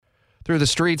Through the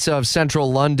streets of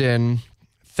central London,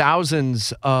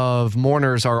 thousands of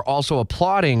mourners are also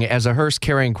applauding as a hearse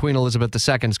carrying Queen Elizabeth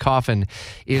II's coffin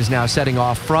is now setting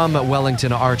off from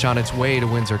Wellington Arch on its way to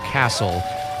Windsor Castle.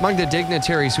 Among the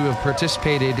dignitaries who have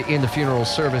participated in the funeral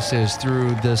services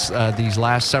through these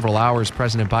last several hours,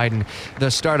 President Biden,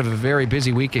 the start of a very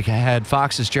busy week ahead.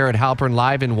 Fox's Jared Halpern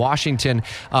live in Washington.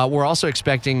 We're also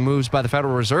expecting moves by the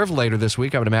Federal Reserve later this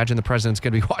week. I would imagine the president's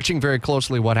going to be watching very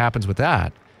closely what happens with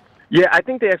that. Yeah, I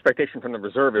think the expectation from the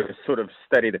Reserve is sort of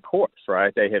steady the course,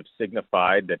 right? They have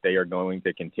signified that they are going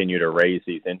to continue to raise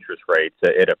these interest rates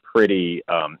at a pretty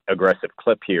aggressive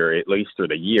clip here, at least through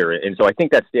the year. And so I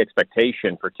think that's the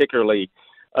expectation, particularly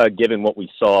given what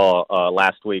we saw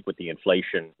last week with the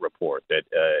inflation report, that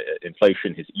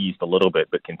inflation has eased a little bit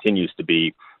but continues to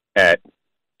be at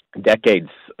decades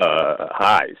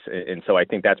highs. And so I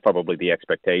think that's probably the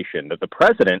expectation. That the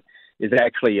president is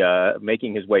actually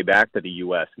making his way back to the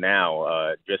U.S.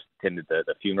 now, just attended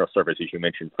the funeral service, as you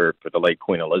mentioned, for the late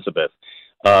Queen Elizabeth.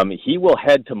 He will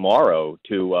head tomorrow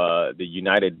to the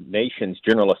United Nations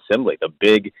General Assembly, the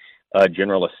big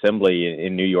General Assembly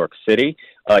in New York City.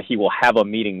 He will have a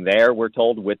meeting there, we're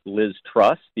told, with Liz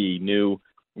Truss, the new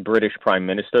British Prime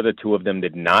Minister. The two of them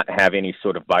did not have any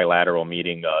sort of bilateral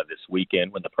meeting this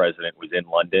weekend when the president was in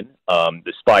London,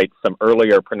 despite some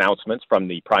earlier pronouncements from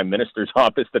the Prime Minister's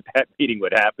office that meeting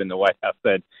would happen. The White House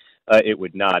said it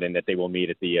would not, and that they will meet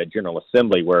at the General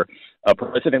Assembly, where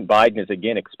President Biden is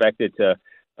again expected to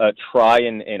try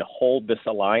and hold this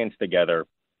alliance together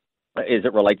as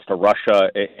it relates to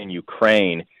Russia and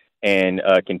Ukraine, and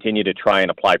continue to try and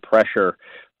apply pressure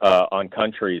on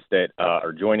countries that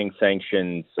are joining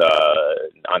sanctions,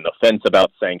 on the fence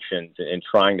about sanctions, and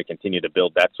trying to continue to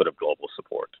build that sort of global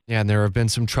support. Yeah, and there have been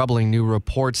some troubling new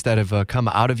reports that have come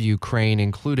out of Ukraine,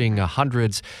 including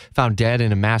hundreds found dead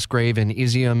in a mass grave in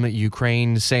Izium,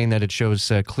 Ukraine, saying that it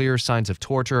shows clear signs of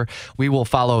torture. We will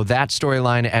follow that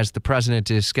storyline as the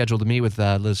president is scheduled to meet with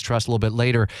Liz Truss a little bit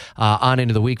later on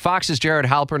into the week. Fox's Jared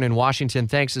Halpern in Washington.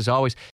 Thanks as always.